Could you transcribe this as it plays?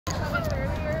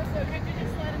Could you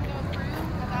just let him go through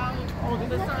without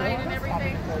the sign and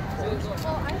everything?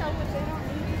 Well, I know, but they don't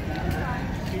need to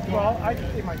see the sign. Well, I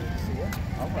think they might need to see it.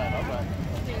 All right.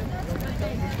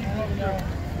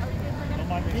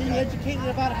 Being educated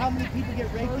about how many people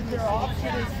get raped in their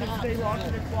option is to stay locked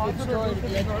in a closet or live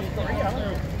in North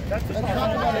Korea. That's the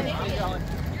problem.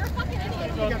 You're a fucking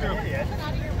idiot. You're an idiot.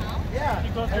 Out of your mouth. Yeah.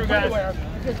 You go through, guys.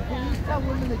 Because police tell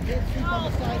women that can't sleep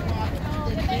on the sidewalk,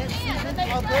 they can't sleep in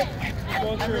public,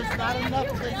 and there's not enough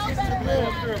places to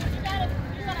live.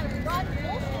 You gotta run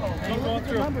bullshit. Look at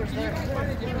the numbers there.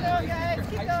 Keep going, guys.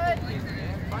 Keep going.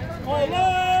 Ole!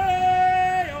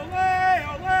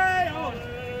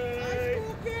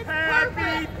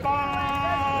 Happy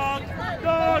Fuck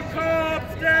the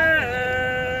Cops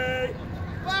Day!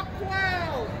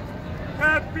 Buckwell!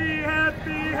 Happy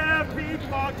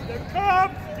Fuck the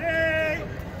Cops Day!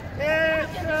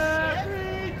 It's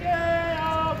every day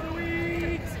of the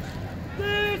week.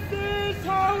 This is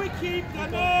how we keep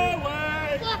them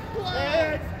away.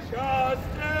 It's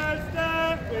justice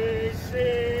that we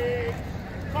seek.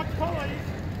 Fuck police.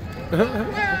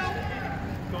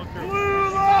 Blue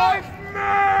Lives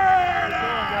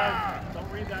Matter! Don't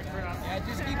read that crap. Yeah,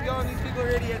 just keep going. These people are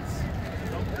idiots.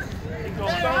 Keep going.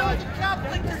 The cops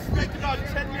think they're spending about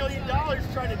 $10 million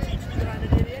trying to teach me that I'm an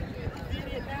idiot. I'm an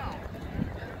idiot now.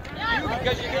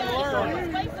 Because you didn't learn.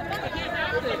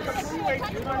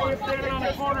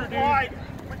 Why?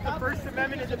 With the First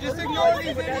Amendment and the Just ignore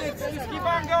these idiots. Just keep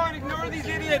on going. Ignore these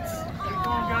idiots.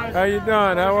 How you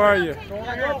doing? How are you?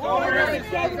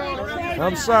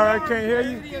 I'm sorry, I can't hear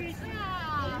you.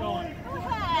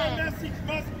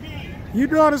 You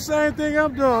doing the same thing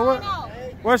I'm doing.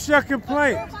 What's your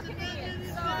complaint?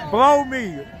 Blow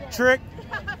me, trick.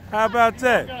 How about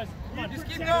that? Just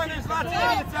keep going. There's lots of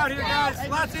idiots out here, guys.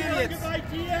 Lots of idiots.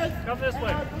 Come this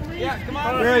way. Yeah, come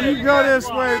on. Yeah, you go this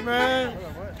way, man.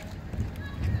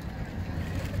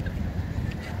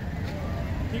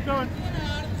 Keep going.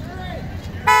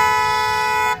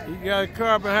 You got a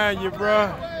car behind you,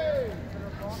 bro.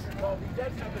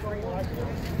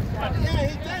 Yeah,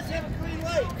 he does have a green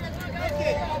light. Look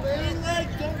it. Green light,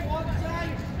 don't walk sign.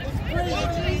 It's pretty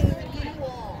green.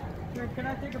 Can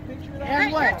I take a picture of that? Hey,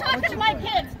 you're talking to my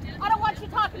kids. I don't want you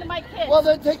talking to my kids. Well,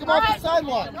 then take them off the All right?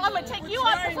 sidewalk. I'm going to take you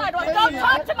off the sidewalk. Don't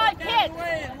talk to my kids.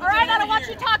 All right? I don't want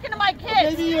you talking to my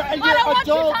kids. Maybe your I don't want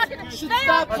you adults talking to should They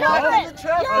stop are children. blocking the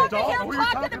traffic. You're over here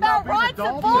talking about rights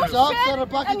and bullshit. Adults that are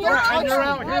blocking And you're the talking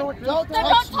traffic. Don't Then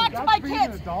touch don't talk to my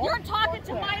kids. You're talking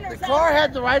to minors. The car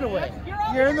had the right of way.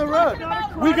 You're in the road.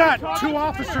 We got 2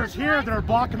 officers here that are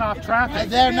blocking off traffic.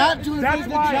 And they're not doing a very That's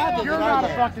good why job of you're it not a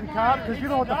either. fucking cop, because you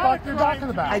know what the fuck you're talking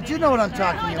about. I do know what I'm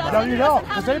talking about. No, you don't,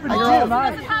 because they've been I here do. all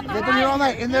night. They've been here all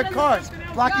night in their cars,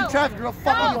 blocking traffic real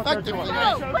fucking effectively.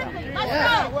 Yeah.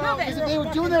 Because if they were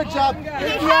doing their job, He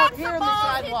they'd be had out some here on the balls.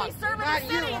 sidewalk. He'd be serving Not the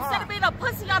you, city huh? instead of being a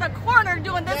pussy on a corner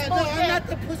doing this Yeah, no, bullshit. I'm not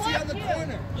the pussy on the Fuck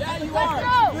corner. Yeah, you Let's are.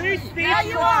 go. Free speech Yeah,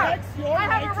 you are. protects your I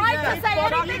have a right to say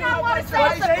anything I want to say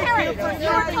as a Thank you parent. for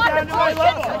You're jumping talking down to my bullshit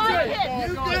level. to my kids.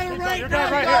 You got it right. You're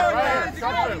guys right here, right here.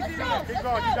 Come through. Keep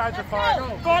going. You guys are fine.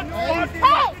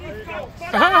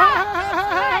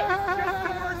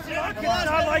 It's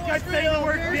not like I say the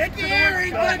word bitch or the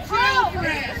word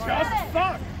just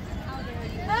fuck.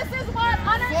 This is what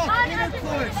uneducated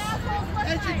assholes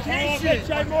listen to. Education. Bitch,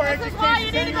 I'm more This is why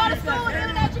you need to go to educated. school and get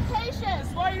an education.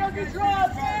 That's why you don't do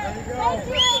drugs. Thank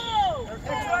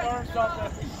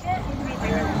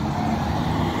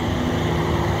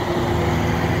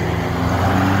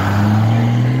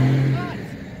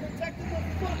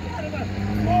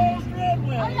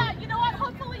Oh yeah, you know what?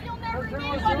 Hopefully you'll never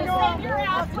need one to save your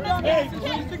ass when it's Hey,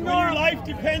 kids. when your life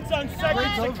depends on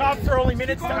seconds, the cops are only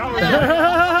minutes to hours.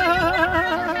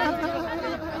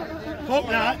 Hope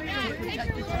not. Take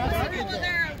your little circle in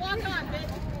there and walk on,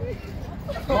 bitch.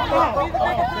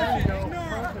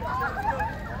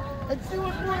 And she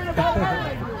was worried about her. I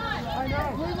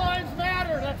know. Blue lives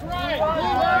matter. That's right.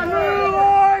 Blue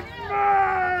lives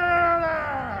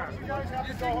matter!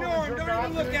 Just ignore him. Don't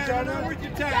even look at him. Not worth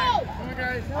your time.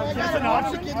 That's an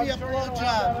option. Give me a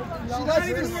blowjob. She Not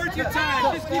even worth your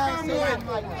time. Just keep on moving. I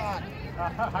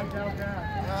doubt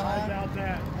that. I doubt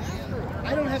that. I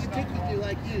don't have a ticket to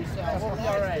like you, so we'll be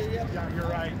all right. Yeah, you're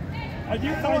right. I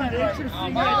do find it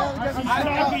interesting that he's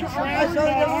talking trash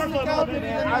about our little bit.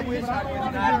 I wish I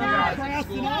was not class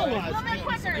than I was.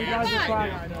 You guys are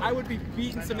fine. I would be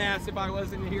beating some ass if I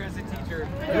wasn't here as a teacher.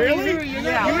 Really?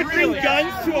 Yeah, You would bring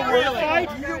guns to a work fight?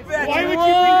 You bet. Why would you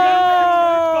bring guns to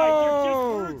a work fight? They're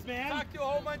just words, man. Talk to a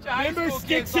whole bunch of high Remember, school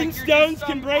sticks kids like and you're stones just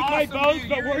can some break my awesome bones, dude.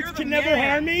 but You're words the can never man.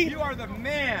 harm me? You are the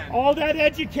man. All that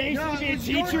education to be a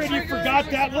teacher and you forgot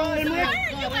that little limerick? Why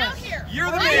are you out here? You're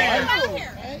the Why are you man. out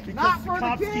here? Not for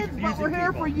the kids, but we're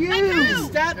here for you.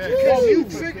 Stop because you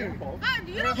triggered.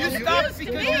 You don't You look stopped abused to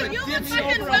because me. you're a You look dipshit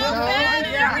fucking over well fed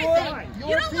and Yeah. everything.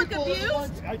 You don't look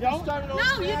abused. I don't?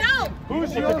 No, you don't.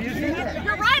 Who's the abuser?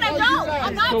 You're right, I don't.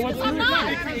 I'm not. So what's I'm your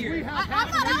not. issue? I'm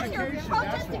not out here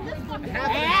protesting this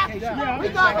fucking We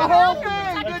got the whole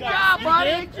thing. Good job,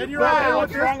 buddy. And you're right.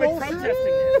 What's wrong with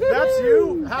protesting? That's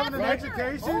you having an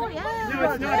education? Oh, yeah.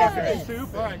 No, it's not. It's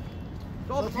stupid. All right.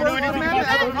 You know anything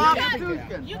about the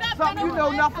Constitution? You got Something you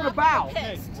know nothing about.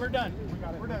 We're done.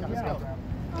 We're done. Let's go.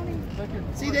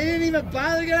 See, they didn't even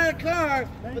bother to get out of the car,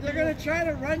 but they're going to try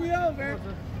to run you over.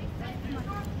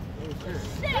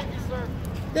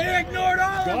 They ignored all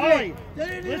of Golly, it. They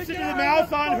didn't even listen get to the out mouth of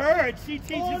the on car. her, and she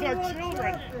teaches our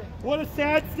children. What a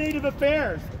sad state of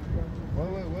affairs.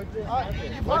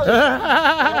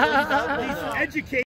 These educated